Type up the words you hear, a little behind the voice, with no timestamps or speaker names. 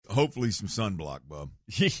hopefully some sunblock, bub.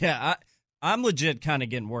 Yeah, I'm legit kind of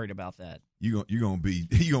getting worried about that. You're gonna be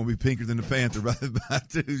pinker than the Panther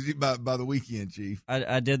by the weekend, Chief.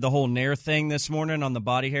 I did the whole Nair thing this morning on the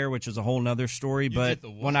body hair, which is a whole nother story. But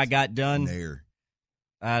when I got done, Nair.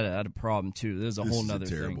 I had a problem too. This is a whole nother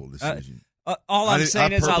terrible thing. decision. All I'm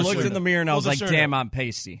saying is I looked in the mirror and I was like, damn, up. I'm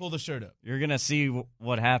pasty. Pull the shirt up. You're going to see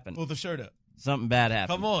what happened. Pull the shirt up. Something bad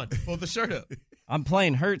happened. Come on. Pull the shirt up. I'm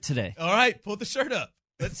playing hurt today. All right. Pull the shirt up.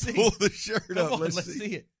 Let's see. Pull the shirt up. Let's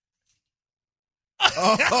see it.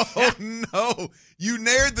 Oh, no. You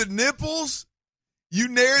nared the nipples? You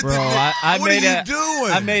nared the nipples? What are you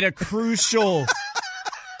doing? I made a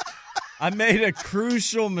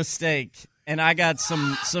crucial mistake. And I got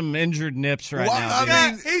some injured nips right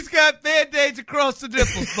now. He's got Band-Aids across the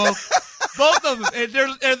nipples, both of them. And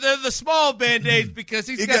they're the small Band-Aids because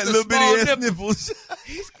he's got the little small bitty nipples.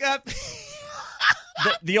 He's got...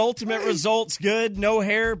 The ultimate result's good, no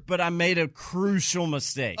hair, but I made a crucial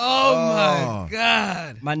mistake. Oh, my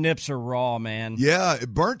God. My nips are raw, man. Yeah,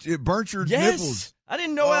 it burnt your nipples. I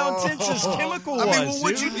didn't know how intense this chemical was. I mean,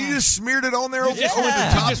 you just smeared it on there over the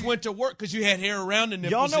top? You just went to work because you had hair around the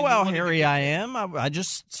nipples. Y'all know how hairy I am. I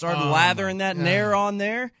just started lathering that Nair on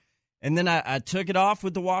there, and then I took it off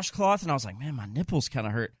with the washcloth, and I was like, man, my nipples kind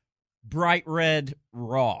of hurt. Bright red,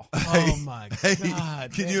 raw. Oh, my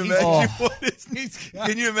God. Can you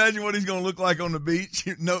imagine what he's going to look like on the beach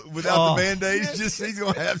without the Band-Aids? He's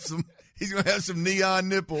going to have some neon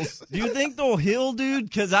nipples. Do you think they'll heal, dude?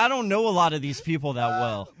 Because I don't know a lot of these people that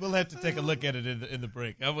well. We'll have to take a look at it in the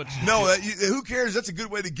break. Who cares? That's a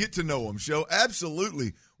good way to get to know them, Show.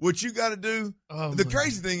 Absolutely. What you got to do, the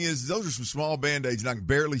crazy thing is those are some small Band-Aids, and I can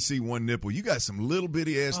barely see one nipple. You got some little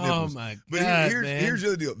bitty-ass nipples. Oh, my God, But here's the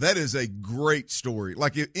other deal. That is a great story.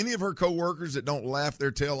 Like, if any of her coworkers that don't laugh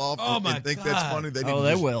their tail off and think that's funny,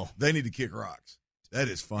 they need to kick rocks. That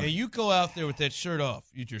is funny. And you go out there with that shirt off,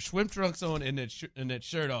 your swim trunks on, and that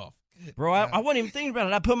shirt off. Bro, I wasn't even thinking about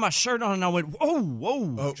it. I put my shirt on, and I went,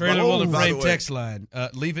 whoa. Trailer Will and Frame text line,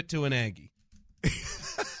 leave it to an Aggie.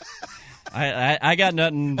 I got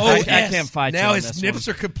nothing. I can't fight now you on his this nips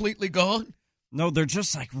one. are completely gone? No, they're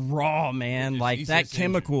just like raw, man. Like that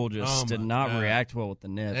chemical just did not react well with the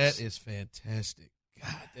nips. That is fantastic.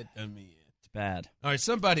 God, that done me in. It's bad. All right,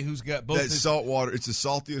 somebody who's got both. That salt water, it's the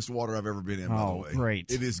saltiest water I've ever been in, by the way. Great.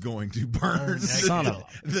 It is going to burn. Son of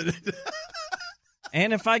a...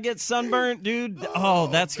 And if I get sunburnt, dude,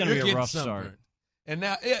 that's going to be a rough start. And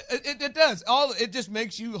now it does. It just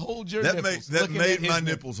makes you hold your nipples. That made my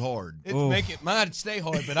nipples hard. Mine stay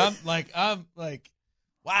hard, but I'm like,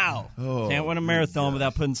 wow. Oh, can't win a marathon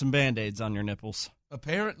without putting some Band-Aids on your nipples.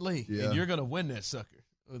 Apparently. Yeah. And you're going to win that sucker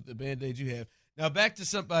with the Band-Aids you have. Now back to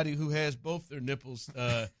somebody who has both their nipples,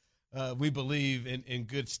 we believe, in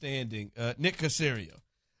good standing. Nick Caserio.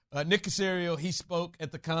 Nick Caserio, he spoke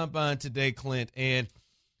at the Combine today, Clint, and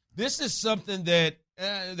this is something that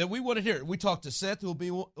we want to hear. We talked to Seth, who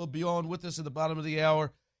will be on with us at the bottom of the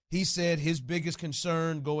hour. He said his biggest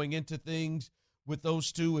concern going into things with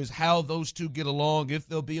those two is how those two get along, if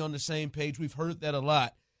they'll be on the same page. We've heard that a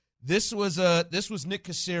lot. This was Nick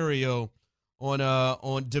Caserio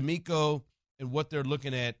on D'Amico and what they're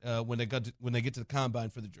looking at when they get to the Combine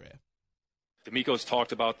for the draft. D'Amico's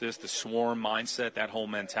talked about this, the swarm mindset, that whole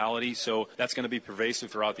mentality. So that's going to be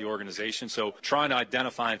pervasive throughout the organization. So trying to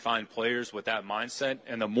identify and find players with that mindset,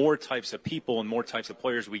 and the more types of people and more types of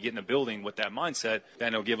players we get in the building with that mindset,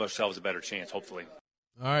 then it'll give ourselves a better chance, hopefully.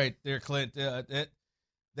 All right, there, Clint.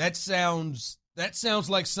 That sounds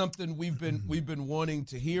like something we've been wanting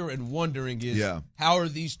to hear and wondering is how are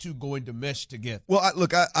these two going to mesh together? Well,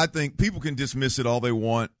 I think people can dismiss it all they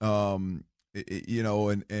want.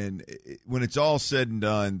 And when it's all said and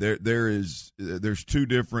done, there's two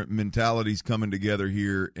different mentalities coming together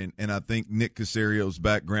here, and I think Nick Caserio's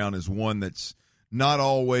background is one that's not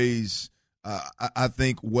always, I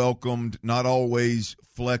think, welcomed, not always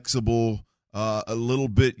flexible, a little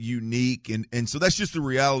bit unique, and so that's just the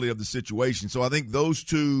reality of the situation. So I think those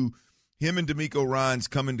two, him and D'Amico Ryans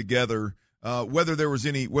coming together.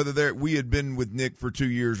 Whether we had been with Nick for 2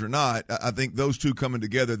 years or not, I think those two coming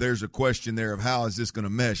together, there's a question there of how is this going to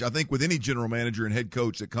mesh. I think with any general manager and head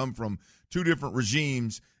coach that come from two different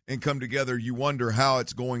regimes and come together, you wonder how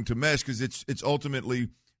it's going to mesh because it's ultimately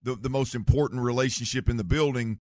the most important relationship in the building.